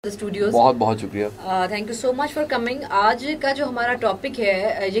Studios बहुत बहुत शुक्रिया। Thank you so much for coming. आज का जो हमारा टॉपिक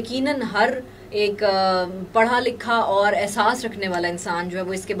है, यकीनन हर एक पढ़ा लिखा और एहसास रखने वाला इंसान जो है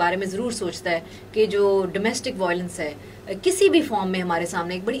वो इसके बारे में ज़रूर सोचता है कि जो डोमेस्टिक वायलेंस है किसी भी फॉर्म में हमारे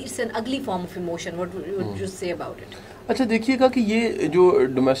सामने एक बड़ी इट्स एन अगली form of emotion. What would you say about it? अच्छा, देखिएगा कि ये जो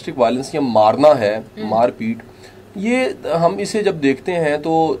डोमेस्टिक वायलेंस या मारना है, मारपीट, ये हम इसे जब देखते हैं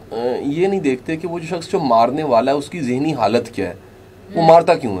तो ये नहीं देखते कि वो जो शख्स जो मारने वाला है उसकी जहनी हालत क्या है, वो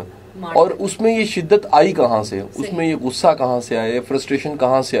मारता क्यों है, और उसमें ये शिद्दत आई कहाँ से, उसमें ये गुस्सा कहाँ से आया, फ्रस्ट्रेशन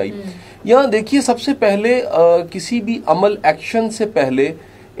कहाँ से आई। यहाँ देखिए, सबसे पहले किसी भी अमल, एक्शन से पहले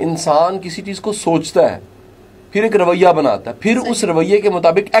इंसान किसी चीज को सोचता है, फिर एक रवैया बनाता है, फिर उस रवैये के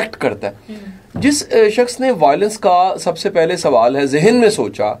मुताबिक एक्ट करता है। जिस शख्स ने वायलेंस का, सबसे पहले सवाल है, जहन में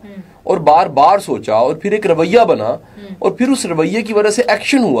सोचा और बार बार सोचा और फिर एक रवैया बना और फिर उस रवैये की वजह से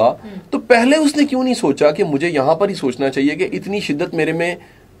एक्शन हुआ, तो पहले उसने क्यों नहीं सोचा कि मुझे यहां पर ही सोचना चाहिए कि इतनी शिद्दत मेरे में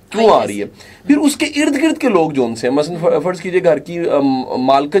क्यों आ रही है। फिर उसके इर्द गिर्द के लोग जोन से, मसलन फर्ज कीजिए घर की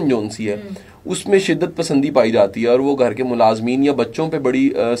मालकन जोन सी है, उसमें शिद्दत पसंदी पाई जाती है और वो घर के मुलाजमीन या बच्चों पे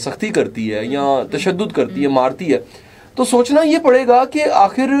बड़ी सख्ती करती है या तशद्दुद करती है, मारती है, तो सोचना ये पड़ेगा कि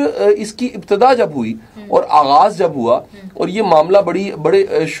आखिर इसकी इब्तदा जब हुई और आगाज जब हुआ और ये मामला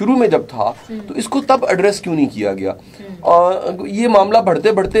बड़े शुरू में जब था, तो इसको तब एड्रेस क्यों नहीं किया गया। ये मामला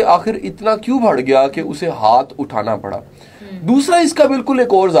बढ़ते बढ़ते आखिर इतना क्यों बढ़ गया कि उसे हाथ उठाना पड़ा। दूसरा, इसका बिल्कुल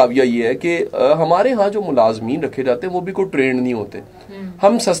एक और जाविया ये है कि हमारे यहाँ जो मुलाजमीन रखे जाते हैं वो भी कोई ट्रेंड नहीं होते।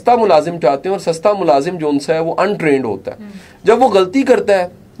 हम सस्ता मुलाजिम चाहते हैं और सस्ता मुलाजिम जो उनसे है वो अनट्रेंड होता है। जब वो गलती करता है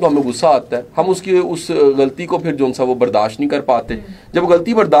तो हमें गुस्सा आता है, हम उसकी उस गलती को फिर जो सा वो बर्दाश्त नहीं कर पाते। जब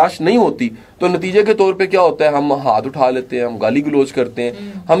गलती बर्दाश्त नहीं होती तो नतीजे के तौर पे क्या होता है, हम हाथ उठा लेते हैं, हम गाली गलौज करते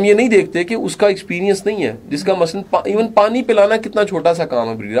हैं। हम ये नहीं देखते कि उसका एक्सपीरियंस नहीं है, जिसका मसलन इवन पानी पिलाना कितना छोटा सा काम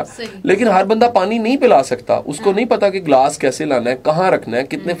है ब्रीरा, लेकिन हर बंदा पानी नहीं पिला सकता। उसको नहीं पता कि ग्लास कैसे लाना है, कहाँ रखना है,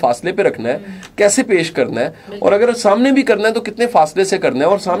 कितने फासले पे रखना है, कैसे पेश करना है, और अगर सामने भी करना है तो कितने फासले से करना है,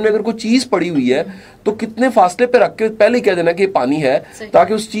 और सामने अगर कोई चीज पड़ी हुई है तो कितने फासले पे रख के पहले कह देना कि पानी है,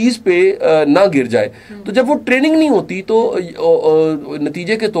 ताकि उस चीज पे ना गिर जाए। तो जब वो ट्रेनिंग नहीं होती तो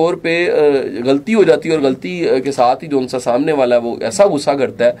नतीजे के तौर पे गलती हो जाती है, और गलती के साथ ही जो उनसा सामने वाला है वो ऐसा गुस्सा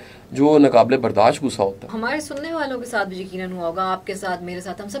करता है जो नाकाबिले बर्दाश्त गुस्सा होता है। हमारे सुनने वालों के साथ भी यकीनन हुआ होगा, आपके साथ, मेरे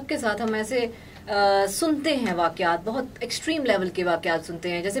साथ, हम सबके साथ हम ऐसे सुनते हैं वाकयात, बहुत एक्सट्रीम लेवल के वाकयात सुनते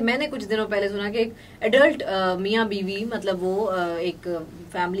हैं। जैसे मैंने कुछ दिनों पहले सुना कि एक एडल्ट मियाँ बीवी, मतलब वो एक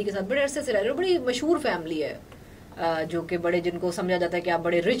फैमिली के साथ बड़े अरसे से रह रहे, बड़ी मशहूर फैमिली है जो कि बड़े, जिनको समझा जाता है कि आप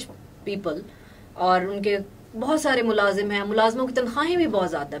बड़े रिच पीपल, और उनके बहुत सारे मुलाजिम हैं, मुलाजमों की तनख्वाहें भी बहुत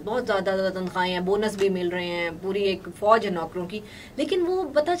ज़्यादा तनख्वाहें हैं, बोनस भी मिल रहे हैं, पूरी एक फौज है नौकरों की। लेकिन वो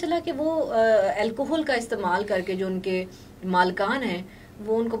पता चला कि वो अल्कोहल का इस्तेमाल करके जो उनके मालकान हैं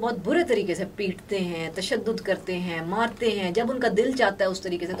वो उनको बहुत बुरे तरीके से पीटते हैं, तशद्दुद करते हैं, मारते हैं जब उनका दिल चाहता है उस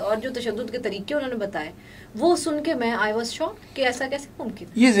तरीके से। तो और जो तशद्दुद के तरीके उन्होंने बताए वो सुन के मैं आई वाज शॉक्ड कि ऐसा कैसे मुमकिन।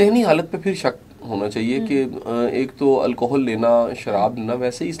 ये जहनी हालत पे फिर शक होना चाहिए कि एक तो अल्कोहल लेना, शराब लेना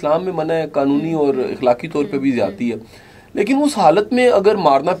वैसे इस्लाम में मना है, कानूनी और इखलाकी तौर पे भी ज्यादती है, लेकिन उस हालत में अगर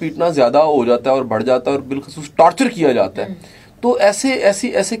मारना पीटना ज्यादा हो जाता है और बढ़ जाता है और बिलखसूस टॉर्चर किया जाता है, तो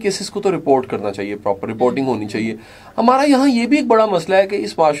ऐसे केसेस को तो रिपोर्ट करना चाहिए, प्रॉपर रिपोर्टिंग होनी चाहिए। हमारा यहाँ ये भी एक बड़ा मसला है कि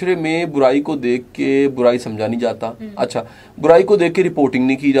इस माशरे में बुराई को देख के बुराई समझा नहीं जाता। अच्छा, बुराई को देख के रिपोर्टिंग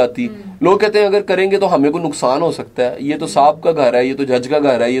नहीं की जाती। लोग कहते हैं अगर करेंगे तो हमें को नुकसान हो सकता है, ये तो साहब का घर है, ये तो जज का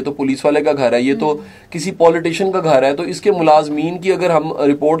घर है, ये तो पुलिस वाले का घर है, ये तो किसी पॉलिटिशियन का घर है, तो इसके मुलाजमीन की अगर हम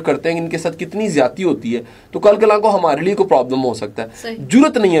रिपोर्ट करते हैं इनके साथ कितनी ज्यादती होती है तो कल कल को हमारे लिए कोई प्रॉब्लम हो सकता है।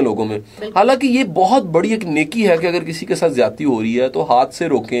 जरूरत नहीं है लोगों में। हालांकि ये बहुत बड़ी एक नेकी है कि अगर किसी के साथ ज्यादती हो रही है तो हाथ से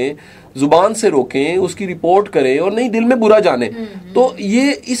रोकें, जुबान से रोकें, उसकी रिपोर्ट करें, और नहीं दिल में बुरा जाने। तो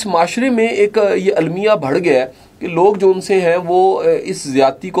ये इस माशरे में एक ये अलमिया बढ़ गया है कि लोग जो उनसे हैं वो इस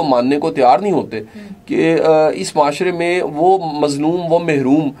ज्यादती को मानने को तैयार नहीं होते कि इस माशरे में वो मजलूम, वो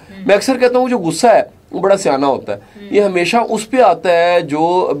महरूम। मैं अक्सर कहता हूँ जो गुस्सा है वो बड़ा सियाना होता है, ये हमेशा उस पे आता है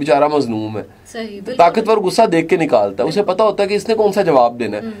जो बेचारा मजलूम है। ताकतवर गुस्सा देख के निकालता है, उसे पता होता है कि इसने कौन सा जवाब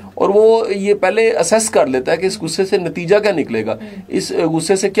देना है, और वो ये पहले असेस कर लेता है कि इस गुस्से से नतीजा क्या निकलेगा, इस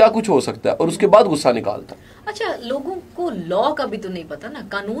गुस्से से क्या कुछ हो सकता है, और उसके बाद गुस्सा निकालता है। अच्छा, लोगों को लॉ का भी तो नहीं पता ना,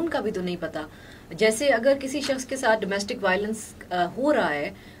 कानून का भी तो नहीं पता। जैसे अगर किसी शख्स के साथ डोमेस्टिक वायलेंस हो रहा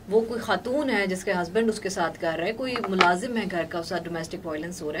है, वो कोई खातून है जिसके हस्बैंड उसके साथ कर रहा है, कोई मुलाजिम है घर का, उसके साथ डोमेस्टिक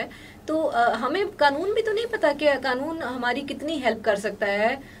वायलेंस हो रहा है, तो हमें कानून भी तो नहीं पता कि कानून हमारी कितनी हेल्प कर सकता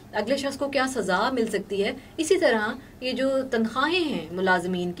है अगले शख्स को क्या सजा मिल सकती है। इसी तरह ये जो तनख्वाहें हैं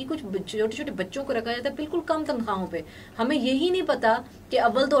मुलाजमीन की, कुछ छोटे छोटे बच्चों को रखा जाता है बिल्कुल कम तनख्वाहों पे। हमें यही नहीं पता कि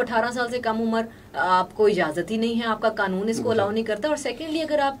अव्वल तो 18 साल से कम उम्र आपको इजाजत ही नहीं है, आपका कानून इसको अलाउ नहीं करता, और सेकेंडली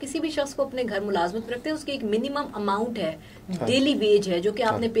अगर आप किसी भी शख्स को अपने घर मुलाजमत में रखते हैं उसकी एक मिनिमम अमाउंट है, डेली वेज है जो कि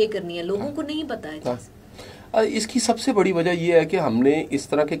आपने पे करनी है। लोगों को नहीं पता है। इसकी सबसे बड़ी वजह यह है कि हमने इस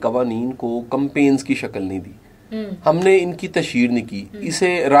तरह के कवानीन को कंपेन्स की शक्ल नहीं दी, हमने इनकी तशहीर नहीं की, इसे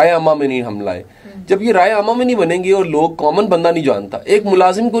राय आमा में नहीं हम लाए। जब ये राय आमा में नहीं बनेंगे और लोग, कॉमन बंदा नहीं जानता, एक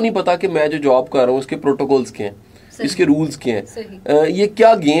मुलाजिम को नहीं पता कि मैं जो जॉब कर रहा हूँ इसके प्रोटोकॉल्स क्या हैं, इसके रूल्स क्या हैं, ये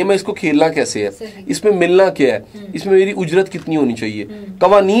क्या गेम है, इसको खेलना कैसे है, इसमें मिलना क्या है, इसमें मेरी उजरत कितनी होनी चाहिए,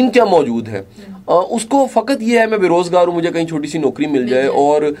 कवानीन क्या मौजूद है। उसको फकत ये है मैं बेरोजगार हूँ, मुझे कहीं छोटी सी नौकरी मिल जाए,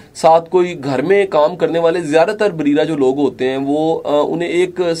 और साथ कोई घर में काम करने वाले ज्यादातर बरीरा जो लोग होते हैं वो उन्हें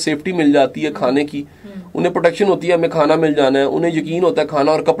एक सेफ्टी मिल जाती है खाने की, उन्हें प्रोटेक्शन होती है हमें खाना मिल जाना है, उन्हें यकीन होता है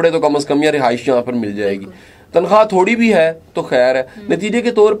खाना और कपड़े तो कम से कम या रिहाइश यहाँ पर मिल जाएगी। तनख्वाह थोड़ी भी है तो खैर है, नतीजे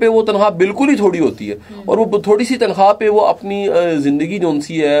के तौर पे वो तनख्वाह बिल्कुल ही थोड़ी होती है, और वो थोड़ी सी तनख्वाह पे वो अपनी जिंदगी जो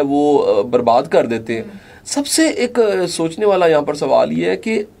सी है वो बर्बाद कर देते हैं। सबसे एक सोचने वाला यहाँ पर सवाल ये है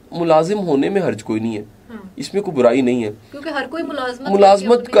कि मुलाजिम होने में हर्ज कोई नहीं है, इसमें कोई बुराई नहीं है, क्योंकि हर कोई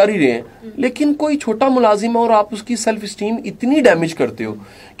मुलाजमत कर ही रहे हैं। लेकिन कोई छोटा मुलाजिम है और आप उसकी सेल्फ स्टीम इतनी डैमेज करते हो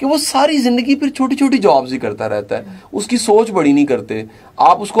कि वो सारी जिंदगी फिर छोटी छोटी जॉब्स ही करता रहता है, उसकी सोच बड़ी नहीं करते,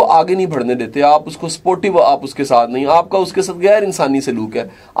 आप उसको आगे नहीं बढ़ने देते, आप उसको सपोर्टिव, आप उसके साथ नहीं, आपका उसके साथ गैर इंसानी सलूक है,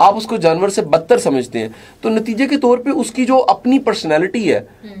 आप उसको जानवर से बदतर समझते हैं। तो नतीजे के तौर पे उसकी जो अपनी पर्सनैलिटी है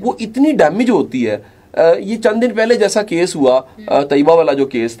वो इतनी डैमेज होती है। ये चंद दिन पहले जैसा केस हुआ, तैयबा वाला जो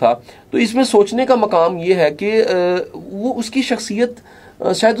केस था, तो इसमें सोचने का मकाम ये है कि वो उसकी शख्सियत,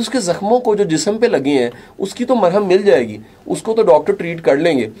 शायद उसके जख्मों को जो जिस्म पे लगे हैं उसकी तो मरहम मिल जाएगी, उसको तो डॉक्टर ट्रीट कर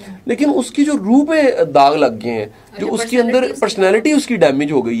लेंगे, लेकिन उसकी जो रूह पे दाग लग गए हैं, जो उसके अंदर पर्सनैलिटी उसकी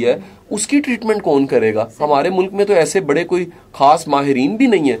डैमेज हो गई है, उसकी ट्रीटमेंट कौन करेगा? हमारे मुल्क में तो ऐसे बड़े कोई खास माहिरीन भी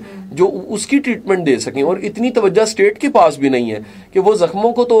नहीं है जो उसकी ट्रीटमेंट दे सकें, और इतनी तवज्जो स्टेट के पास भी नहीं है कि वो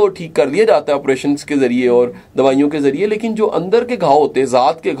जख्मों को तो ठीक कर दिया जाता है ऑपरेशन के जरिए और दवाइयों के जरिए, लेकिन जो अंदर के घाव होते हैं,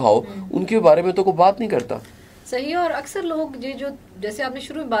 जात के घाव, उनके बारे में तो कोई बात नहीं करता। सही। और अक्सर लोग ये जो, जैसे आपने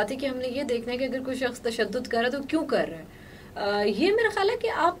शुरू में बात की कि हमने ये देखना है कि अगर कोई शख्स तशद्दुद कर रहा है तो क्यों कर रहा है, ये मेरा ख्याल है कि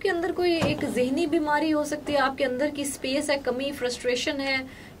आपके अंदर कोई एक जहनी बीमारी हो सकती है, आपके अंदर की स्पेस है, कमी, फ्रस्ट्रेशन है।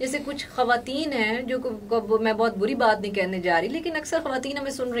 जैसे कुछ खवातीन हैं जो मैं बहुत बुरी बात नहीं कहने जा रही, लेकिन अक्सर खवातीन हमें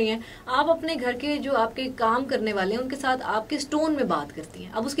सुन रही हैं, आप अपने घर के जो आपके काम करने वाले हैं उनके साथ आपके टोन में बात करती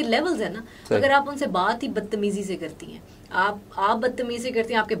हैं। अब उसके लेवल्स है ना, अगर आप उनसे बात ही बदतमीजी से करती हैं, आप बदतमीजी से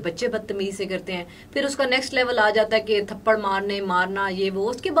करती हैं, आपके बच्चे बदतमीजी से करते हैं, फिर उसका नेक्स्ट लेवल आ जाता है कि थप्पड़ मारना ये वो,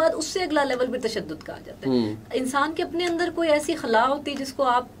 उसके बाद उससे अगला लेवल भी तशद्दुद का आ जाता है। इंसान के अपने अंदर कोई ऐसी खला होती है जिसको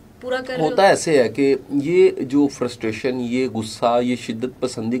आप पूरा कर रहे होता है। ऐसे है कि ये जो फ्रस्ट्रेशन, ये गुस्सा, ये शिद्दत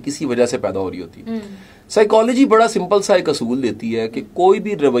पसंदी किसी वजह से पैदा हो रही होती है। साइकोलॉजी बड़ा सिंपल सा एक असूल देती है कि कोई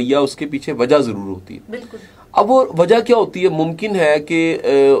भी रवैया उसके पीछे वजह जरूर होती है। बिल्कुल। अब वो वजह क्या होती है? मुमकिन है कि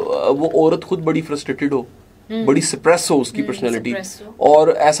वो औरत खुद बड़ी फ्रस्ट्रेटेड हो, बड़ी सप्रेस हो उसकी पर्सनैलिटी,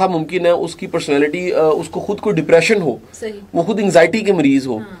 और ऐसा मुमकिन है उसकी पर्सनैलिटी, उसको खुद को डिप्रेशन हो, वो खुद एंजाइटी के मरीज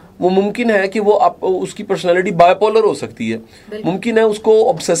हो। वो मुमकिन है कि वो उसकी पर्सनैलिटी बायपोलर हो सकती है, मुमकिन है उसको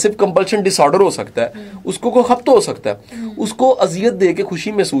ऑब्सेसिव कंपल्शन डिसऑर्डर हो सकता है, उसको कोई खपत हो सकता है, उसको अजियत दे के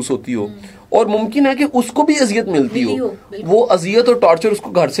खुशी महसूस होती हो, और मुमकिन है कि उसको भी अजियत मिलती हो, वो अजियत और टॉर्चर उसको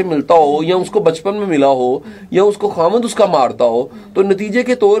घर से मिलता हो, या उसको बचपन में मिला हो, या उसको खामद उसका मारता हो, तो नतीजे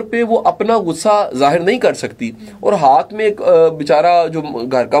के तौर पे वो अपना गुस्सा जाहिर नहीं कर सकती, और हाथ में एक बेचारा जो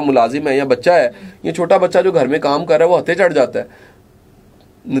घर का मुलाजिम है या बच्चा है, या छोटा बच्चा जो घर में काम कर रहा है, वो हथे चढ़ जाता है,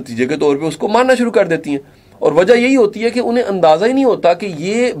 नतीजे के तौर पे उसको मारना शुरू कर देती हैं। और वजह यही होती है कि उन्हें अंदाजा ही नहीं होता कि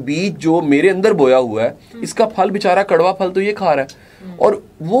ये बीज जो मेरे अंदर बोया हुआ है, इसका फल, बेचारा कड़वा फल तो ये खा रहा है, और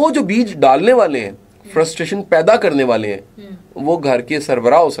वो जो बीज डालने वाले हैं, फ्रस्ट्रेशन पैदा करने वाले हैं, वो घर के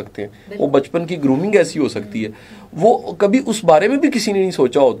सरबराह हो सकते हैं, वो बचपन की ग्रूमिंग ऐसी हो सकती है। वो कभी उस बारे में भी किसी ने नहीं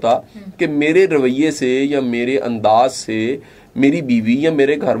सोचा होता कि मेरे रवैये से या मेरे अंदाज से मेरी बीवी या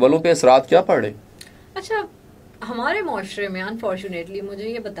मेरे घर वालों पे असरात क्या पड़े। अच्छा, हमारे माशरे में अनफॉर्चुनेटली मुझे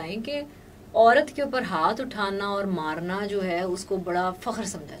ये बताएं कि औरत के ऊपर हाथ उठाना और मारना जो है उसको बड़ा फख्र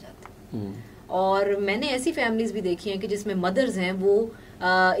समझा जाता है, और मैंने ऐसी फैमिलीज भी देखी हैं कि जिसमें मदर्स हैं वो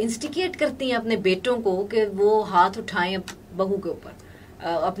इंस्टिगेट करती हैं अपने बेटों को कि वो हाथ उठाएं बहू के ऊपर,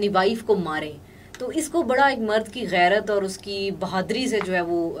 अपनी वाइफ को मारें। तो इसको बड़ा एक मर्द की गैरत और उसकी बहादुरी से जो है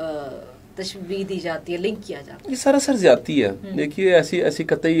वो तशबीह दी जाती है, लिंक किया जाता है। ये सरासर ज्यादती है। देखिए, ऐसी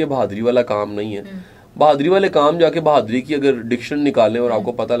कतई ये बहादुरी वाला काम नहीं है। बहादुरी वाले काम जाके बहादुरी की अगर डिक्शन निकालें और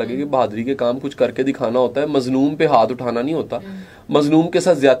आपको पता लगे कि बहादुरी के काम कुछ करके दिखाना होता है, मजलूम पे हाथ उठाना नहीं होता, मजलूम के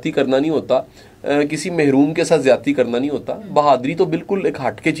साथ ज्यादती करना नहीं होता, किसी महरूम के साथ ज्यादती करना नहीं होता। बहादुरी तो बिल्कुल एक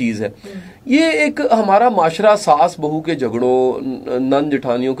हटके चीज है। ये एक हमारा माशरा सास बहू के झगड़ों, नन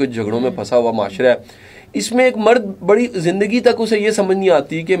जेठानियों के झगड़ों में फंसा हुआ माशरा है। इसमें एक मर्द बड़ी जिंदगी तक उसे ये समझ नहीं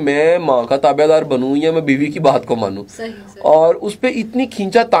आती कि मैं माँ का ताबेदार बनूं या मैं बीवी की बात को मानूं। और उस पे इतनी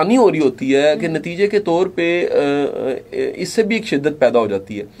खींचा तानी हो रही होती है कि नतीजे के तौर पे इससे भी एक शिद्दत पैदा हो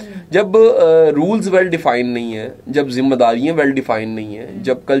जाती है। जब रूल्स वेल डिफाइन नहीं है, जब जिम्मेदारियां वेल डिफाइन नहीं है,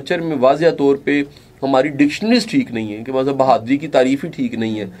 जब कल्चर में वाज़िया तौर पे हमारी डिक्शनरीज ठीक नहीं है कि मतलब बहादुरी की तारीफ ही ठीक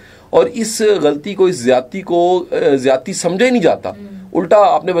नहीं है, और इस गलती को, इस ज्यादती को ज्यादती समझा ही नहीं जाता। उल्टा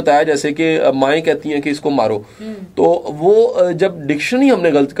आपने बताया जैसे कि माएँ कहती हैं कि इसको मारो, तो वो जब डिक्शनरी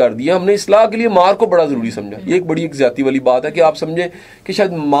हमने गलत कर दिया, हमने इस्लाह के लिए मार को बड़ा जरूरी समझा। ये एक बड़ी एक ज्यादती वाली बात है कि आप समझे कि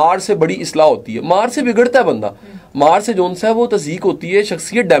शायद मार से बड़ी इस्लाह होती है। मार से बिगड़ता है बंदा, मार से जोन सा है वो तज़ीक होती है,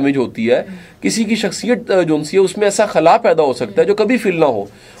 शख्सियत डैमेज होती है, किसी की शख्सियत जोन सी है उसमें ऐसा खला पैदा हो सकता है जो कभी फिल ना हो,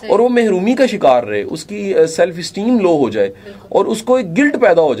 और वो महरूमी का शिकार रहे, उसकी सेल्फ स्टीम लो हो जाए और उसको एक गिल्ट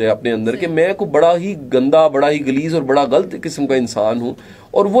पैदा हो जाए अपने अंदर कि मैं को बड़ा ही गंदा, बड़ा ही गलीज और बड़ा गलत किस्म का इंसान हूँ,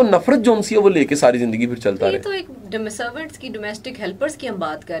 और वो नफरत जोन सी है वो लेके सारी जिंदगी फिर चलता रहे। तो एक सर्वेंट्स की, डोमेस्टिक हेल्पर्स की हम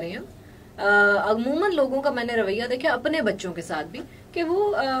बात कर रहे हैं। अमूमन लोगों का मैंने रवैया देखा अपने बच्चों के साथ भी कि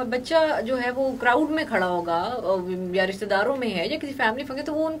वो बच्चा जो है वो क्राउड में खड़ा होगा या रिश्तेदारों में है या किसी फैमिली फंक्शन,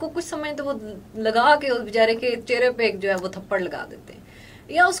 तो वो उनको कुछ समय तो वो लगा के उस बेचारे के चेहरे पे जो है वो थप्पड़ लगा देते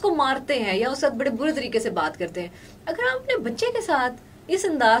हैं या उसको मारते हैं या उसके साथ बड़े बुरे तरीके से बात करते हैं। अगर आप अपने बच्चे के साथ इस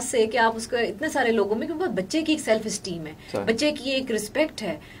अंदाज से कि आप उसको, इतने सारे लोगों में क्योंकि बच्चे की एक सेल्फ स्टीम है, बच्चे की एक रिस्पेक्ट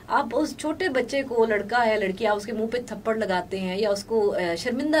है, आप उस छोटे बच्चे को, लड़का है लड़की, आप उसके मुंह पे थप्पड़ लगाते हैं या उसको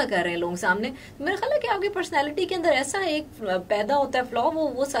शर्मिंदा कर रहे हैं लोगों सामने, तो मेरा ख्याल है कि आपकी पर्सनैलिटी के अंदर ऐसा एक पैदा होता है फ्लॉ,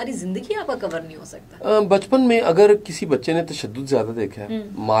 वो सारी जिंदगी आपका कवर नहीं हो सकता। बचपन में अगर किसी बच्चे ने तशद्दुद ज्यादा देखा है,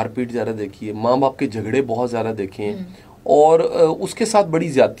 मारपीट ज्यादा देखी है, माँ बाप के झगड़े बहुत ज्यादा देखे हैं और उसके साथ बड़ी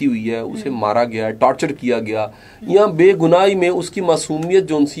ज्यादती हुई है, उसे मारा गया, टॉर्चर किया गया, या बेगुनाही में उसकी मासूमियत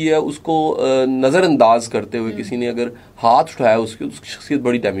जोन सी है उसको नजरअंदाज करते हुए किसी ने अगर हाथ उठाया उसकी शख्सियत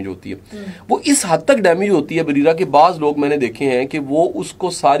बड़ी डैमेज होती है। वो इस हद तक डैमेज होती है बरीरा के बाज लोग मैंने देखे हैं कि वो उसको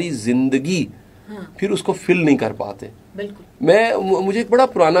सारी जिंदगी फिर उसको फिल नहीं कर पाते। मुझे एक बड़ा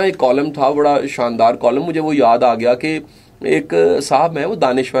पुराना एक कॉलम था, बड़ा शानदार कॉलम, मुझे वो याद आ गया कि एक साहब है, वो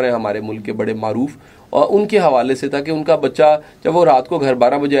दानिश्वर है हमारे मुल्क के बड़े मारूफ, और उनके हवाले से था कि उनका बच्चा, जब वो रात को घर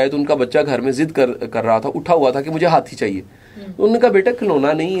 12 बजे आए तो उनका बच्चा घर में जिद कर रहा था, उठा हुआ था कि मुझे हाथी चाहिए। तो उन्होंने कहा बेटा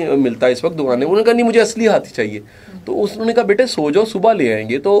खिलौना नहीं मिलता इस वक्त दुकान में। उन्होंने कहा नहीं मुझे असली हाथी चाहिए। तो उन्होंने कहा बेटे सो जाओ सुबह ले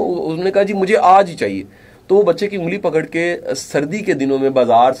आएंगे। तो उन्होंने कहा जी मुझे आज ही चाहिए। तो वो बच्चे की उंगली पकड़ के सर्दी के दिनों में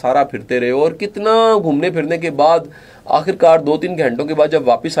बाजार सारा फिरते रहे और कितना घूमने फिरने के बाद आखिरकार 2-3 घंटों के बाद जब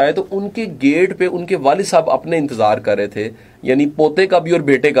वापस आए तो उनके गेट पे उनके वालिद साहब अपने इंतजार कर रहे थे, यानी पोते का भी और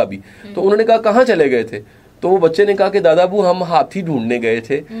बेटे का भी। तो उन्होंने कहा कहाँ चले गए थे? तो वो बच्चे ने कहा कि दादाबू हम हाथी ढूंढने गए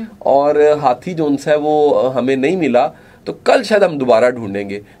थे और हाथी जो है वो हमें नहीं मिला, तो कल शायद हम दोबारा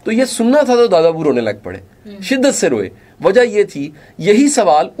ढूंढेंगे। तो ये सुनना था तो दादाबू रोने लग पड़े, शिद्दत से रोए। वजह ये थी, यही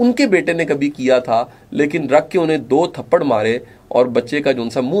सवाल उनके बेटे ने कभी किया था लेकिन रख के उन्हें 2 थप्पड़ मारे और बच्चे का जो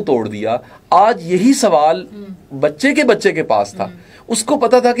सा मुंह तोड़ दिया। आज यही सवाल बच्चे के पास था। उसको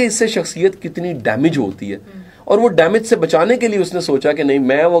पता था कि इससे शख्सियत कितनी डैमेज होती है और वो डैमेज से बचाने के लिए उसने सोचा कि नहीं,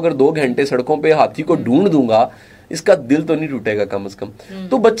 मैं वो अगर 2 घंटे सड़कों पे हाथी को ढूंढ दूंगा इसका दिल तो नहीं टूटेगा कम से कम।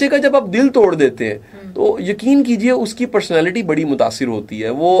 तो बच्चे का जब आप दिल तोड़ देते हैं तो यकीन कीजिए उसकी पर्सनैलिटी बड़ी मुतासिर होती है,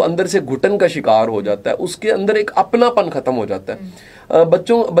 वो अंदर से घुटन का शिकार हो जाता है, उसके अंदर एक अपनापन खत्म हो जाता है।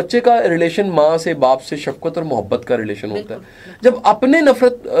 बच्चे का रिलेशन माँ से, बाप से शफकत और मोहब्बत का रिलेशन होता है। जब अपने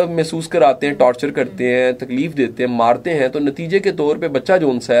नफरत महसूस कराते हैं, टॉर्चर करते हैं, तकलीफ देते हैं, मारते हैं, तो नतीजे के तौर पे बच्चा जो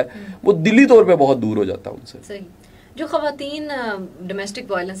उनसे है वो दिली तौर पे बहुत दूर हो जाता है उनसे। सही। जो खवातीन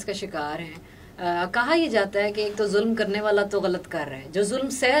डोमेस्टिक वायलेंस का शिकार हैं, कहा यह जाता है कि एक तो जुल्म करने वाला तो गलत कर रहा है, जो जुल्म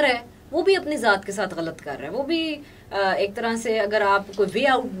सह रहा है वो भी अपनी जात के साथ गलत कर रहा है। वो भी एक तरह से, अगर आप कोई वे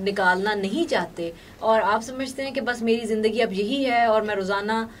आउट निकालना नहीं चाहते और आप समझते हैं कि बस मेरी जिंदगी अब यही है और मैं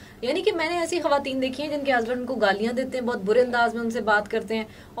रोजाना, यानी कि मैंने ऐसी खवातीन देखी हैं जिनके हस्बैंड उनको गालियां देते हैं, बहुत बुरे अंदाज में उनसे बात करते हैं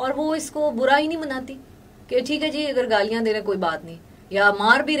और वो इसको बुरा ही नहीं मनाती कि ठीक है जी अगर गालियां दे रहे कोई बात नहीं, या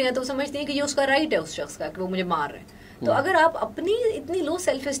मार भी रहे हैं तो समझते हैं कि ये उसका राइट है उस शख्स का कि वो मुझे मार रहे हैं। तो अगर आप अपनी इतनी लो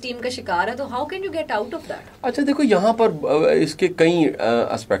सेल्फ एस्टीम का शिकार है तो how can you get out of that? अच्छा देखो, यहाँ पर इसके कई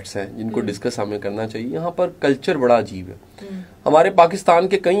एस्पेक्ट्स हैं जिनको डिस्कस हमें करना चाहिए। यहाँ पर कल्चर बड़ा अजीब है। हमारे पाकिस्तान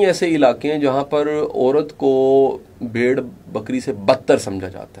के कई ऐसे इलाके हैं जहाँ पर औरत को भेड़ बकरी से बदतर समझा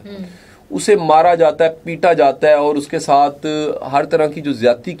जाता है, उसे मारा जाता है, पीटा जाता है और उसके साथ हर तरह की जो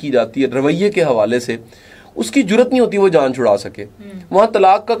ज्यादती की जाती है रवैये के हवाले से उसकी जरूरत नहीं होती वो जान छुड़ा सके। वहां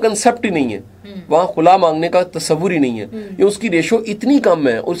तलाक का कंसेप्ट ही नहीं है, वहां खुला मांगने का तस्वुर ही नहीं है, ये उसकी रेशो इतनी कम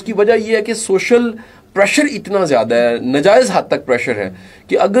है। और उसकी वजह यह है कि सोशल प्रेशर इतना ज्यादा है, नजायज हद तक प्रेशर है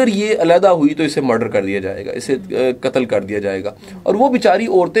कि अगर ये अलहदा हुई तो इसे मर्डर कर दिया जाएगा, इसे कत्ल कर दिया जाएगा। और वो बेचारी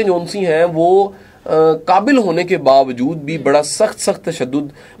औरतें जो सी हैं वो काबिल होने के बावजूद भी बड़ा सख्त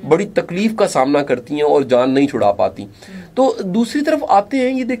तशद्दुद, बड़ी तकलीफ का सामना करती हैं और जान नहीं छुड़ा पाती। तो दूसरी तरफ आते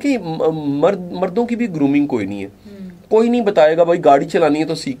हैं, ये देखें मर्दों की भी ग्रूमिंग कोई नहीं है, कोई नहीं बताएगा भाई गाड़ी चलानी है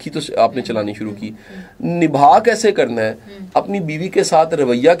तो सीखी तो आपने चलानी शुरू की, निभा कैसे करना है, अपनी बीवी के साथ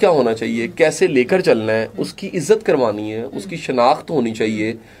रवैया क्या होना चाहिए, कैसे लेकर चलना है, उसकी इज्जत करवानी है, उसकी शनाख्त होनी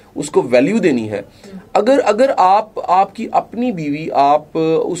चाहिए, उसको वैल्यू देनी है। अगर आपकी अपनी बीवी आप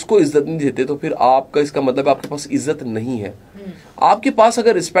उसको इज्जत नहीं देते तो फिर आपका इसका मतलब आपके पास इज्जत नहीं है। आपके पास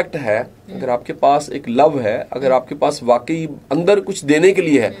अगर रिस्पेक्ट है, अगर आपके पास एक लव है, अगर आपके पास वाकई अंदर कुछ देने के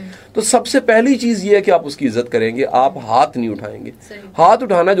लिए है, तो सबसे पहली चीज ये है कि आप उसकी इज्जत करेंगे, आप हाथ नहीं उठाएंगे। हाथ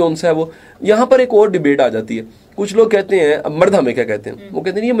उठाना जो उनसे है वो, यहाँ पर एक और डिबेट आ जाती है। कुछ लोग कहते हैं, मर्द हमें क्या कहते हैं, वो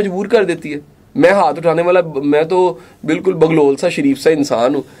कहते हैं ये मजबूर कर देती है, मैं हाथ उठाने वाला, मैं तो बिल्कुल बगलोल सा शरीफ सा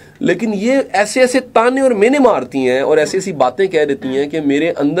इंसान हूं, लेकिन ये ऐसे ऐसे ताने और मेने मारती हैं और ऐसी ऐसी बातें कह देती हैं कि मेरे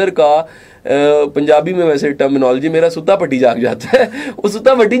अंदर का पंजाबी में वैसे टर्मिनोलॉजी, मेरा सुता पट्टी जाग जाता है। वो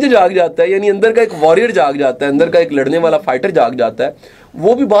सुता पट्टी जो जाग जाता है, यानी अंदर का एक वॉरियर जाग जाता है, अंदर का एक लड़ने वाला फाइटर जाग जाता है।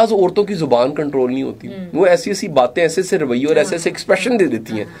 वो भी बाज औरतों की जुबान कंट्रोल नहीं होती, वो ऐसी ऐसी बातें, ऐसे ऐसे रवैये और ऐसे ऐसे एक्सप्रेशन दे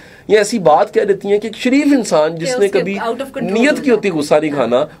देती हैं, ये ऐसी बात कह देती हैं कि एक शरीफ इंसान जिसने कभी नियत की होती गुस्सा नहीं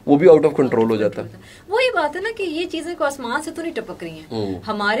खाना, वो भी आउट ऑफ कंट्रोल हो जाता है। वही बात है ना कि ये चीजें को आसमान से तो नहीं टपक रही हैं,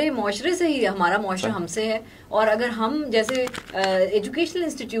 हमारे मुआशरे से ही, हमारा मुआशरा हमसे है। और अगर हम जैसे एजुकेशनल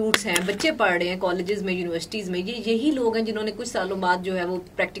इंस्टीट्यूट्स हैं, बच्चे पढ़ रहे हैं कॉलेजेस में, यूनिवर्सिटीज में, ये यही लोग हैं जिन्होंने कुछ सालों बाद जो है वो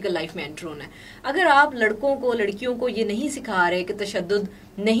प्रैक्टिकल लाइफ में एंटर होना है। अगर आप लड़कों को, लड़कियों को ये नहीं सिखा रहे कि तशद्दुद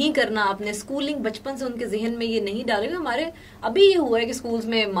नहीं करना, आपने स्कूलिंग बचपन से उनके जहन में ये नहीं डालेंगे। हमारे अभी ये हुआ है कि स्कूल्स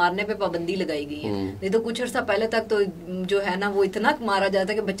में मारने पे पाबंदी लगाई गई है, नहीं तो कुछ अर्सा पहले तक तो जो है ना वो इतना मारा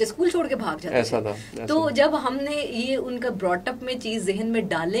जाता है कि बच्चे स्कूल छोड़ के भाग जाते हैं। ऐसा था। तो जब हमने ये उनका ब्रॉटअप में चीज जहन में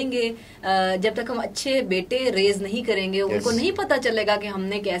डालेंगे, जब तक हम अच्छे बेटे रेज नहीं करेंगे, उनको नहीं पता चलेगा कि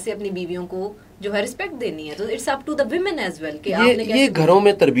हमने कैसे अपनी बीवियों को जो है रिस्पेक्ट देनी है। तो it's up to the women as well कि आपने ये घरों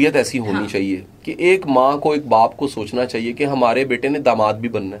में तरबियत ऐसी होनी चाहिए कि एक माँ को, एक बाप को सोचना चाहिए कि हमारे बेटे ने दामाद भी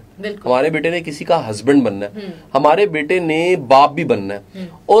बनना है, हमारे बेटे ने किसी का हस्बैंड बनना है, हमारे बेटे ने बाप भी बनना है।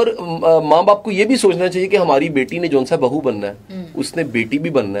 और माँ बाप को ये भी सोचना चाहिए कि हमारी बेटी ने जौन सा बहू बनना है, उसने बेटी भी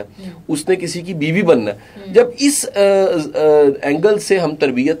बनना है, उसने किसी की बीवी बनना है। जब इस एंगल से हम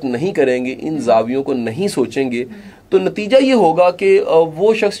तरबियत नहीं करेंगे, इन जावियों को नहीं सोचेंगे, तो नतीजा ये होगा कि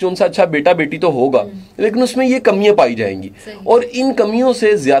वो शख्स जो उनसे अच्छा बेटा बेटी तो होगा, लेकिन उसमें ये कमियां पाई जाएंगी और इन कमियों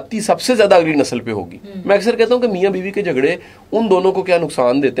से ज्यादती सबसे ज्यादा अगली नस्ल पे होगी। मैं अक्सर कहता हूँ कि मियाँ बीवी के झगड़े उन दोनों को क्या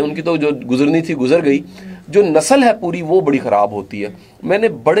नुकसान देते हैं, उनकी तो जो गुजरनी थी गुजर गई, जो नस्ल है पूरी वो बड़ी खराब होती है। मैंने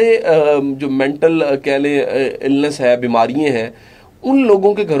बड़े जो मेंटल कह लें इलनेस है, बीमारियां हैं, उन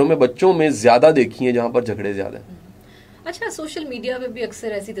लोगों के घरों में बच्चों में ज्यादा देखी हैं जहां पर झगड़े ज्यादा हैं। अच्छा, सोशल मीडिया पे भी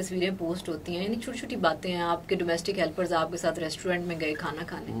अक्सर ऐसी तस्वीरें पोस्ट होती हैं, यानी छोटी छोटी बातें हैं, आपके डोमेस्टिक हेल्पर्स आपके साथ रेस्टोरेंट में गए खाना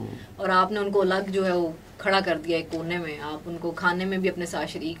खाने और आपने उनको अलग जो है वो खड़ा कर दिया एक कोने में, आप उनको खाने में भी अपने साथ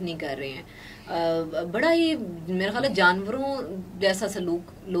शरीक नहीं कर रहे हैं। बड़ा ही मेरा ख्याल है जानवरों जैसा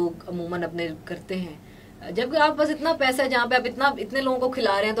सलूक लोग अमूमन अपने करते हैं, जबकि आप बस इतना पैसा है जहाँ पे आप इतने लोगों को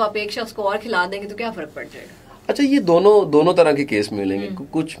खिला रहे हैं तो आप एक शख्स को और खिला देंगे तो क्या फर्क पड़ जाएगा। अच्छा, ये दोनों तरह के केस मिलेंगे।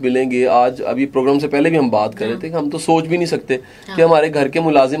 कुछ मिलेंगे, आज अभी प्रोग्राम से पहले भी हम बात कर रहे थे कि हम तो सोच भी नहीं सकते कि हमारे घर के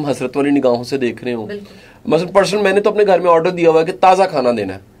मुलाजिम हसरत वाली निगाहों से देख रहे हो। मसलन पर्सनल मैंने तो अपने घर में ऑर्डर दिया हुआ है कि ताज़ा खाना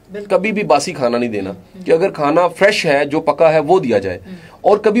देना है, कभी भी बासी खाना नहीं देना, कि अगर खाना फ्रेश है, जो पका है वो दिया जाए,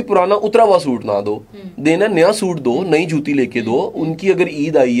 और कभी पुराना उतरा हुआ सूट ना दो, देना नया सूट दो, नई जूती लेके दो। उनकी अगर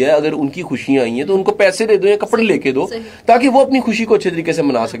ईद आई है, अगर उनकी खुशियां आई हैं तो उनको पैसे दे दो या कपड़े लेके दो, ताकि वो अपनी खुशी को अच्छे तरीके से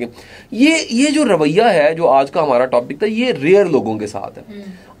मना सकें। ये जो रवैया है, जो आज का हमारा टॉपिक था, ये रेयर लोगों के साथ है।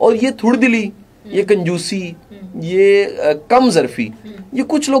 और ये थोड़ी दिली, ये कंजूसी, ये कम जरफी, ये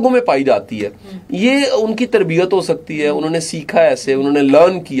कुछ लोगों में पाई जाती है। ये उनकी तरबियत हो सकती है, उन्होंने सीखा ऐसे, उन्होंने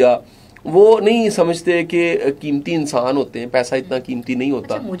लर्न किया, वो नहीं समझते कि कीमती इंसान होते हैं, पैसा इतना कीमती नहीं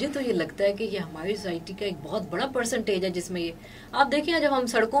होता। अच्छा, मुझे तो ये लगता है कि ये हमारी सोसाइटी का एक बहुत बड़ा परसेंटेज है जिसमें ये आप देखिए, जब हम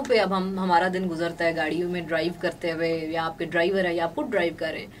सड़कों पे अब हमारा दिन गुजरता है गाड़ियों में ड्राइव करते हुए, या आपके ड्राइवर है या आप खुद ड्राइव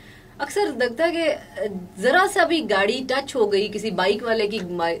कर रहे हैं, अक्सर लगता है कि जरा सा भी गाड़ी टच हो गई किसी बाइक वाले की,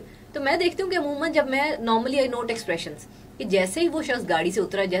 तो मैं देखती हूँ कि अमूमन जब मैं नॉर्मली आई नोट एक्सप्रेशंस कि जैसे ही वो शख्स गाड़ी से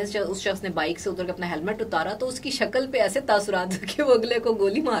उतरा, जैसे उस शख्स ने बाइक से उतर के अपना हेलमेट उतारा, तो उसकी शक्ल पे ऐसे तासुरात कि वो अगले को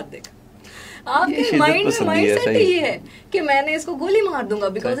गोली मार देगा। आपके माइंड में माइंडसेट ये है कि मैंने इसको गोली मार दूंगा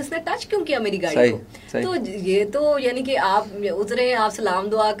बिकॉज इसने टच क्यों किया मेरी गाड़ी को। तो ये तो यानी कि आप उतरे, आप सलाम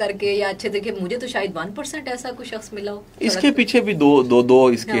दुआ करके या अच्छे तरीके, मुझे तो शायद 1% ऐसा कोई शख्स मिला हो। इसके पीछे भी दो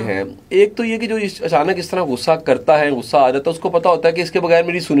इसके हैं। एक तो ये कि जो अचानक इस तरह गुस्सा करता है, गुस्सा आ जाता है, उसको पता होता है कि इसके बगैर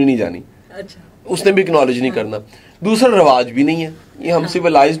मेरी सुनी नहीं जानी। अच्छा, उसने भी एक्नॉलेज नहीं करना। दूसरा, रवाज भी नहीं है, ये हम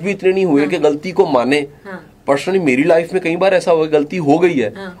सिविलाइज भी इतने नहीं हुए कि गलती को माने। पर्सनली मेरी लाइफ में कई बार ऐसा हुआ, गलती हो गई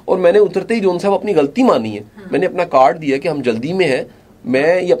है और मैंने उतरते ही जोन साहब अपनी गलती मानी है। मैंने अपना कार्ड दिया कि हम जल्दी में हैं,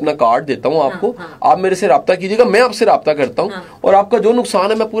 मैं ये अपना कार्ड देता हूँ आपको, आप मेरे से राब्ता कीजिएगा, मैं आपसे राब्ता करता हूँ और आपका जो नुकसान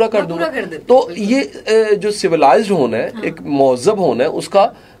है मैं पूरा कर दूंगा। तो ये जो सिविलाइज्ड होना है, एक महज़ब होना है,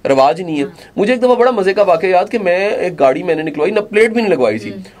 उसका रवाज नहीं है। मुझे एक दफा बड़ा मजे का वाकया याद कि मैं एक गाड़ी मैंने निकलवाई ना, प्लेट भी नहीं लगवाई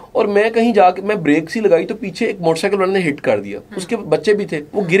थी, और मैं कहीं जाके मैं ब्रेक सी लगाई तो पीछे एक मोटरसाइकिल वाले ने हिट कर दिया। उसके बच्चे भी थे,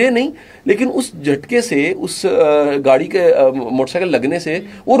 वो गिरे नहीं, लेकिन उस झटके से, उस गाड़ी के मोटरसाइकिल लगने से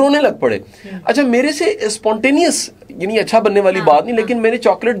वो रोने लग पड़े। अच्छा, मेरे से स्पॉन्टेनियस यानी अच्छा बनने वाली बात नहीं, लेकिन मैंने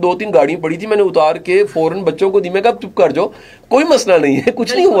चॉकलेट 2-3 गाड़ी पड़ी थी, मैंने उतार के फौरन बच्चों को दी। मैं कहा चुप कर जाओ, कोई मसला नहीं है,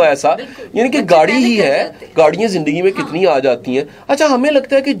 कुछ नहीं हुआ ऐसा। यानी कि गाड़ी ही है, गाड़ियां जिंदगी में कितनी आ जाती हैं। अच्छा, हमें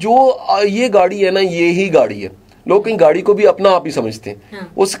लगता है कि जो ये गाड़ी है ना, ये ही गाड़ी है। लोग कहीं गाड़ी को भी अपना आप ही समझते हैं।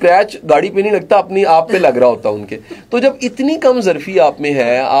 वो स्क्रैच गाड़ी पे नहीं लगता, अपनी आप पे लग रहा होता उनके। तो जब इतनी कम ज़र्फी आप में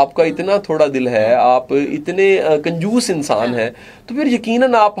है, आपका इतना थोड़ा दिल है, आप इतने कंजूस इंसान है, तो फिर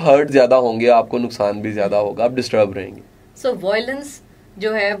यकीनन आप हर्ट ज्यादा होंगे, आपको नुकसान भी ज्यादा होगा, आप डिस्टर्ब रहेंगे। सो वायलेंस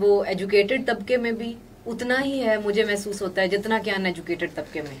जो है वो एजुकेटेड तबके में भी उतना ही है, मुझे महसूस होता है, जितना कि अनएजुकेटेड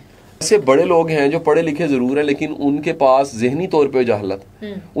तबके में। ऐसे बड़े लोग हैं जो पढ़े लिखे जरूर हैं, लेकिन उनके पास जहनी तौर पे जहालत,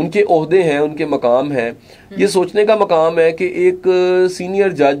 उनके ओहदे हैं, उनके मकाम हैं। ये सोचने का मकाम है कि एक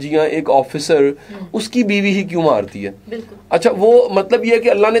सीनियर जज या एक ऑफिसर उसकी बीवी ही क्यों मारती है। अच्छा, वो मतलब ये है कि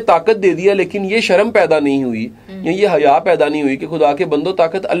अल्लाह ने ताकत दे दिया, लेकिन ये शर्म पैदा नहीं हुई या ये हया पैदा नहीं हुई कि खुदा के बंदो,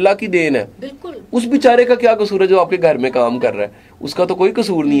 ताकत अल्लाह की देन है। उस बेचारे का क्या कसूर है जो आपके घर में काम कर रहा है? उसका तो कोई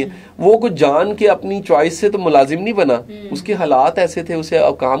कसूर नहीं है। वो कुछ जान के अपनी चॉइस से तो मुलाजिम नहीं बना, उसके हालात ऐसे थे, उसे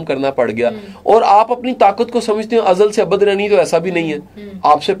अब काम करना पड़ गया। और आप अपनी ताकत को समझते हो अजल से अबद रहनी, तो ऐसा भी नहीं है।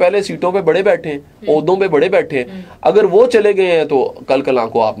 आपसे पहले सीटों पे बड़े बैठे हैं, ओहदों पे बड़े बैठे हैं, अगर वो चले गए हैं तो कल कल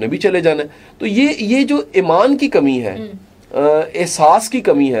को आपने भी चले जाना है। तो ये जो ईमान की कमी है, एहसास की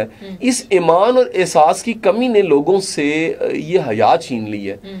कमी है, इस ईमान और एहसास की कमी ने लोगों से ये हया छीन ली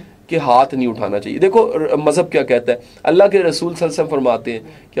है कि हाथ नहीं उठाना चाहिए। देखो मजहब क्या कहता है, अल्लाह के रसूल सल्लल्लाहु अलैहि वसल्लम फरमाते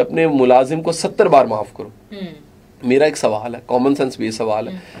हैं कि अपने मुलाजिम को 70 बार माफ करो। मेरा एक सवाल है, कॉमन सेंस बेस्ड सवाल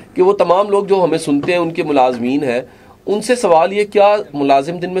है कि वो तमाम लोग जो हमें सुनते हैं, उनके मुलाजमीन है, उनसे सवाल ये, क्या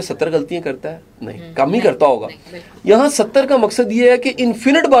मुलाजिम दिन में 70 गलतियां करता है? नहीं, कम ही करता होगा। यहाँ 70 का मकसद ये है कि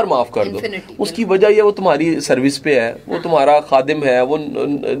इन्फिनिट बार माफ कर दो। उसकी वजह यह, वो तुम्हारी सर्विस पे है, वो तुम्हारा खादिम है, वो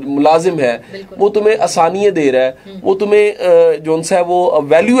मुलाजिम है, वो तुम्हें आसानियां दे रहा है, वो तुम्हें जो है वो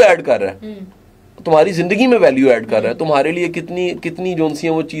वैल्यू ऐड कर रहा है, तुम्हारी जिंदगी में वैल्यू ऐड कर रहा है, तुम्हारे लिए कितनी कितनी जो सी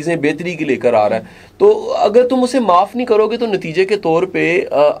वो चीजें बेहतरी की लेकर आ रहा है। तो अगर तुम उसे माफ नहीं करोगे तो नतीजे के तौर पे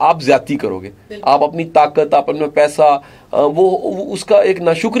आप ज्यादती करोगे, आप अपनी ताकत, आप अपना पैसा, वो उसका एक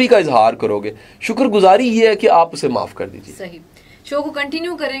नाशुक्री का इजहार करोगे। शुक्रगुजारी ये है कि आप उसे माफ कर दीजिए। सही। शो को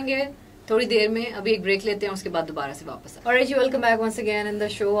कंटिन्यू करेंगे थोड़ी देर में, अभी एक ब्रेक लेते हैं, उसके बाद दोबारा से वापस। ऑलराइट जी, welcome back once again in the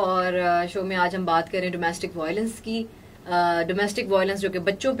show. और शो में आज हम बात करें डोमेस्टिक वायलेंस की। डोमेस्टिक वायलेंस जो कि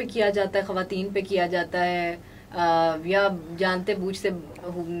बच्चों पे किया जाता है, खवातीन पे किया जाता है, या जानते बूझते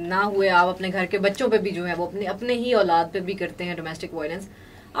ना हुए आप अपने घर के बच्चों पे भी जो है वो अपने ही औलाद पे भी करते हैं डोमेस्टिक वायलेंस।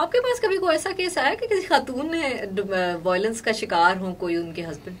 आपके पास कभी कोई ऐसा केस आया कि किसी खातून ने वायलेंस का शिकार हो, कोई उनके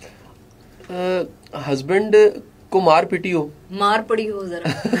हस्बैंड को मार पिटी हो, मार पड़ी हो जरा?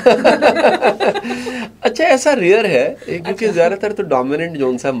 अच्छा, ऐसा रेयर है क्योंकि ज्यादातर तो डोमिनेंट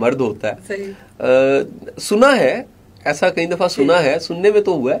जोन सा मर्द होता है। सही। सुना है, ऐसा कई दफा सुना है, सुनने में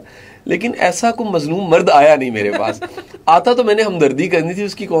तो हुआ है, लेकिन ऐसा कोई मजलूम मर्द आया नहीं मेरे पास। आता तो मैंने हमदर्दी करनी थी,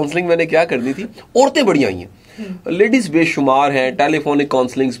 उसकी काउंसलिंग मैंने क्या करनी थी। औरतें बड़ी आई हैं, लेडीज बेशुमार हैं, टेलीफोनिक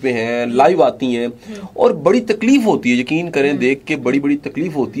काउंसलिंग्स पे हैं, लाइव आती हैं, और बड़ी तकलीफ होती है, यकीन करें देख के बड़ी बड़ी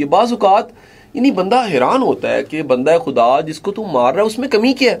तकलीफ होती है। बाज़ औक़ात यानी बंदा हैरान होता है कि बंदा खुदा जिसको तू मार रहा है उसमें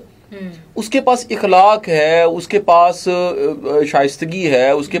कमी क्या है? उसके पास इखलाक है, उसके पास शाइस्तगी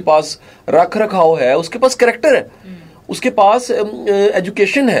है, उसके पास रख रखाव है, उसके पास करैक्टर है, उसके पास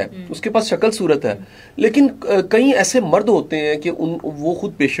एजुकेशन है, उसके पास शक्ल सूरत है। लेकिन कई ऐसे मर्द होते हैं कि वो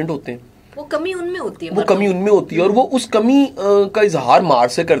खुद पेशेंट होते हैं, वो कमी उनमें होती है, वो कमी उनमें होती है, और वो उस कमी का इजहार मार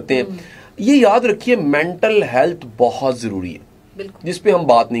से करते हैं। ये याद रखिए, मेंटल हेल्थ बहुत जरूरी है, जिस पे हम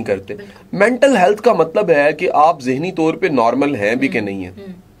बात नहीं करते। मेंटल हेल्थ का मतलब है कि आप जहनी तौर पे नॉर्मल हैं भी कि नहीं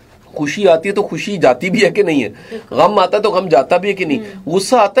है। खुशी आती है तो खुशी जाती भी है कि नहीं है, गम आता है तो गम जाता भी है कि नहीं,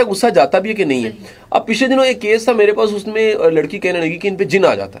 गुस्सा आता है गुस्सा जाता भी है कि नहीं है। अब पिछले दिनों एक केस था मेरे पास, उसमें लड़की कहने लगी कि इन पे जिन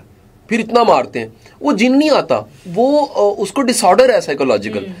आ जाता है। फिर इतना मारते हैं, वो जिन नहीं आता, वो उसको डिसऑर्डर है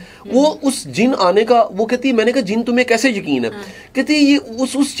साइकोलॉजिकल। वो उस जिन आने का, वो कहती है, मैंने कहा जिन तुम्हें कैसे यकीन है? कहती है ये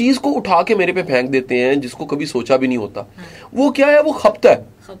उस चीज को उठा के मेरे पे फेंक देते हैं जिसको कभी सोचा भी नहीं होता। वो क्या है, वो खपता है,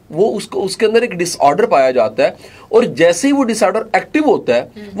 वो उसके अंदर एक डिसऑर्डर पाया जाता है, और जैसे ही वो डिसऑर्डर एक्टिव होता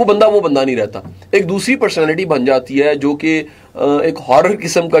है वो बंदा नहीं रहता, एक दूसरी पर्सनालिटी बन जाती है जो कि एक हॉरर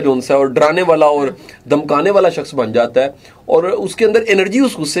किस्म का जोन सा और डराने वाला और धमकाने वाला शख्स बन जाता है, और उसके अंदर एनर्जी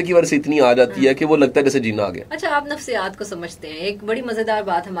उस गुस्से की वजह से इतनी आ जाती है कि वो लगता है जैसे जिन आ गया। अच्छा, आप नफ्सियात को समझते हैं। एक बड़ी मजेदार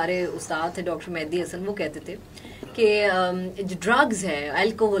बात हमारे उस्ताद थे डॉक्टर मेहदी हसन, वो कहते थे कि जो ड्रग्स है,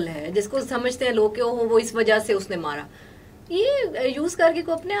 अल्कोहल है, जिसको समझते हैं लोग कि ओहो वो इस वजह से उसने मारा, ये यूज करके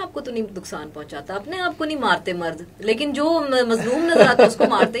को अपने आप को तो नहीं नुकसान पहुंचाता, अपने आप को नहीं मारते मर्द, लेकिन जो मजलूम नजर आता है उसको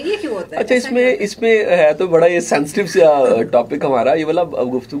मारते हैं, ये क्यों होता है? अच्छा, इसमें है तो बड़ा ये सेंसिटिव सा टॉपिक हमारा ये वाला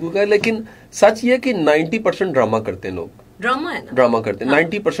गुफ्तगू का, लेकिन सच ये कि 90% ड्रामा करते हैं लोग। ड्रामा है ना, ड्रामा करते हैं,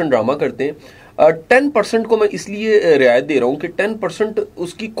 90% ड्रामा करते हैं। 10% को मैं इसलिए रियायत दे रहा हूँ कि 10%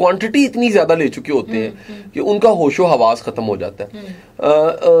 उसकी क्वांटिटी इतनी ज्यादा ले चुके होते हैं कि उनका होशो हवास खत्म हो जाता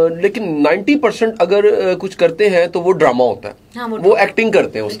है। लेकिन 90% अगर कुछ करते हैं तो वो ड्रामा होता है। हाँ, वो एक्टिंग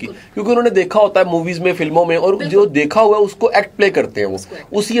करते हैं उसकी, क्योंकि उन्होंने देखा होता है मूवीज में, फिल्मों में, और जो देखा हुआ है उसको एक्ट प्ले करते हैं,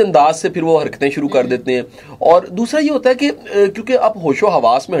 वो उसी अंदाज से फिर वो हरकतें शुरू कर देते हैं। और दूसरा ये होता है कि क्योंकि आप होशो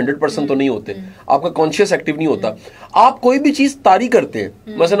हवास में 100% तो नहीं होते, आपका कॉन्शियस एक्टिव नहीं होता, आप कोई भी चीज तारी करते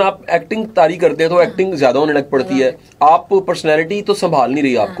हैं, मसलन आप एक्टिंग तारी करते हैं तो एक्टिंग ज्यादा होने लग पड़ती है, आप पर्सनैलिटी तो संभाल नहीं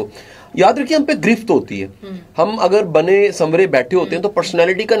रही आपको। याद रखिए, हम पे गिरफ्त होती है, हम अगर बने संवरे बैठे होते हैं तो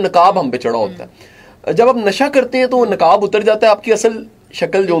पर्सनैलिटी का नकाब हम पे चढ़ा होता है। जब आप नशा करते हैं तो वो नकाब उतर जाता है, आपकी असल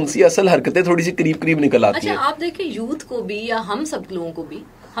शक्ल जोन सी, असल हरकतें थोड़ी सी करीब करीब निकल आती हैं। अच्छा, आप देखिए यूथ को भी या हम सब लोगों को भी,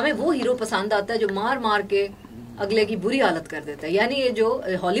 हमें वो हीरो पसंद आता है जो मार मार के अगले की बुरी हालत कर देता है। यानी ये जो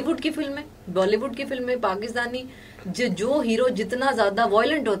हॉलीवुड की फिल्में, बॉलीवुड की फिल्में, पाकिस्तानी, जो हीरो जितना ज्यादा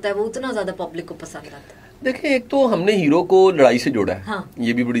वायलेंट होता है वो उतना ज्यादा पब्लिक को पसंद आता है। देखिए, एक तो हमने हीरो को लड़ाई से जोड़ा है, हाँ,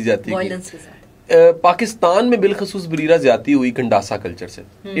 ये भी बड़ी ज्यादती वायलेंस के साथ। पाकिस्तान में बिलखसूस बरीरा ज्यादती हुई गंडासा कल्चर से।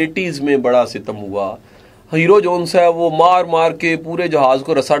 80s में बड़ा सितम हुआ, हीरो जोन्स है वो मार मार के पूरे जहाज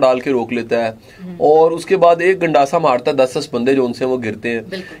को रस्सा डाल के रोक लेता है, और उसके बाद एक गंडासा मारता है, 10-10 बंदे जोन से वो गिरते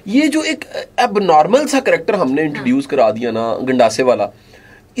हैं। ये जो एक एबनॉर्मल सा करैक्टर हमने इंट्रोड्यूस करा दिया ना गंडासे वाला,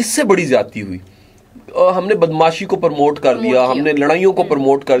 इससे बड़ी ज्यादती हुई। हमने बदमाशी को प्रमोट कर दिया, हमने लड़ाइयों को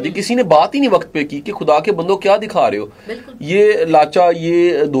प्रमोट कर दिया, किसी ने बात ही नहीं वक्त पे की कि खुदा के बंदो क्या दिखा रहे हो, ये लाचा,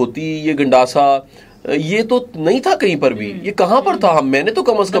 ये धोती, ये गंडासा, ये तो नहीं था कहीं पर भी, ये कहाँ पर था? मैंने तो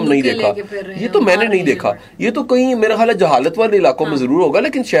कम से कम नहीं देखा, ये तो मैंने नहीं देखा। ये तो कहीं मेरा ख्याल है जहालत वाले इलाकों में जरूर होगा,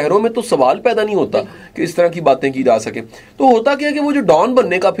 लेकिन शहरों में तो सवाल पैदा नहीं होता कि इस तरह की बातें की जा सके। तो होता क्या है कि वो जो डॉन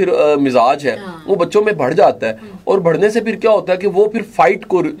बनने का फिर मिजाज है वो बच्चों में बढ़ जाता है, और बढ़ने से फिर क्या होता है कि वो फिर फाइट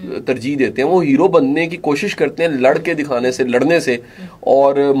को तरजीह देते हैं, वो हीरो बनने की कोशिश करते हैं, लड़ के दिखाने से, लड़ने से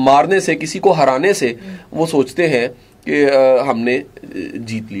और मारने से, किसी को हराने से वो सोचते हैं कि हमने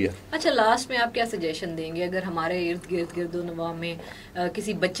जीत लिया। अच्छा, लास्ट में आप क्या सजेशन देंगे अगर हमारे इर्द गिर्द गिरदोनवा में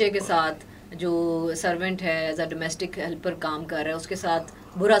किसी बच्चे के साथ जो सर्वेंट है, एज अ डोमेस्टिक हेल्पर काम कर रहा है, उसके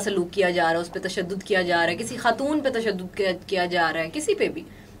साथ बुरा सलूक किया जा रहा है, उस पर तशद्दुद किया जा रहा है, किसी खातून पे तशद्दुद किया जा रहा है, किसी पे भी,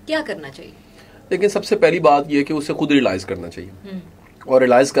 क्या करना चाहिए? लेकिन सबसे पहली बात यह है कि उसे खुद रियलाइज करना चाहिए, और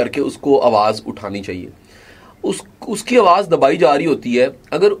रियलाइज करके उसको आवाज उठानी चाहिए। उसकी आवाज दबाई जा रही होती है,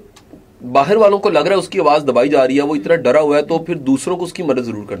 अगर बाहर वालों को लग रहा है उसकी आवाज दबाई जा रही है, वो इतना डरा हुआ है, तो फिर दूसरों को उसकी मदद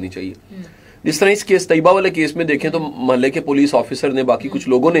जरूर करनी चाहिए। जिस तरह इस केस तैयबा वाले केस में देखें तो मोहल्ले के पुलिस ऑफिसर ने, बाकी कुछ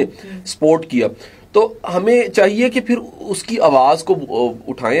लोगों ने सपोर्ट किया, तो हमें चाहिए कि फिर उसकी आवाज को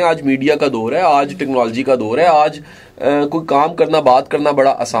उठाएं। आज मीडिया का दौर है, आज टेक्नोलॉजी का दौर है, आज कोई काम करना, बात करना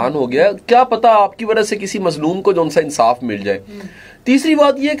बड़ा आसान हो गया है। क्या पता आपकी वजह से किसी मजलूम को जो उनसा इंसाफ मिल जाए। तीसरी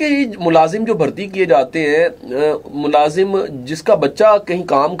बात यह कि मुलाजिम जो भर्ती किए जाते हैं, मुलाजिम जिसका बच्चा कहीं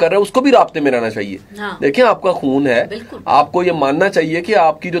काम कर रहा है उसको भी राब्ते में रहना चाहिए। हाँ। देखिए, आपका खून है, आपको ये मानना चाहिए कि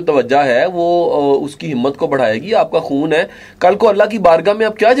आपकी जो तवज्जो है वो उसकी हिम्मत को बढ़ाएगी, आपका खून है, कल को अल्लाह की बारगाह में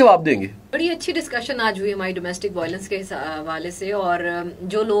आप क्या जवाब देंगे। बड़ी अच्छी डिस्कशन आज हुई हमारी डोमेस्टिक वायलेंस के हवाले से, और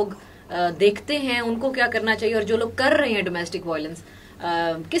जो लोग देखते हैं उनको क्या करना चाहिए, और जो लोग कर रहे हैं डोमेस्टिक वायलेंस,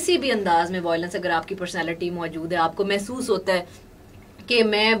 किसी भी अंदाज में वायलेंस, अगर आपकी पर्सनैलिटी मौजूद है, आपको महसूस होता है कि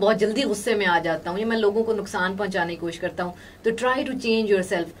मैं बहुत जल्दी गुस्से में आ जाता हूँ या मैं लोगों को नुकसान पहुंचाने की कोशिश करता हूँ, तो try to change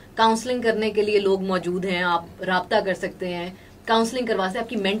yourself. Counselling करने के लिए लोग मौजूद हैं, आप राब्ता कर सकते हैं, काउंसलिंग करवा से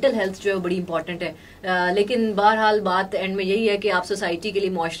आपकी मेंटल हेल्थ जो है वो बड़ी इंपॉर्टेंट है। लेकिन बहरहाल बात एंड में यही है कि आप सोसाइटी के लिए,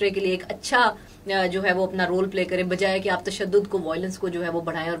 मुआशरे के लिए एक अच्छा जो है वो अपना रोल प्ले करें, बजाय कि आप तशद्दुद को, वायलेंस को जो है वो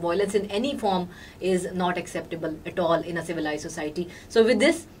बढ़ाएं। और violence in any form is not acceptable at all in a civilised society. So with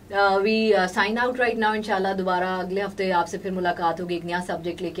this we sign out right now. इंशाल्लाह दोबारा अगले हफ्ते आपसे फिर मुलाकात होगी, एक नया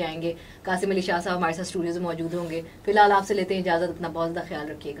सब्जेक्ट लेके आएंगे। कासिम अली शाह साहब हमारे साथ स्टूडियो में मौजूद होंगे। फिलहाल आपसे लेते हैं इजाजत, अपना बहुत ज्यादा ख्याल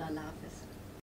रखिएगा। अल्लाह।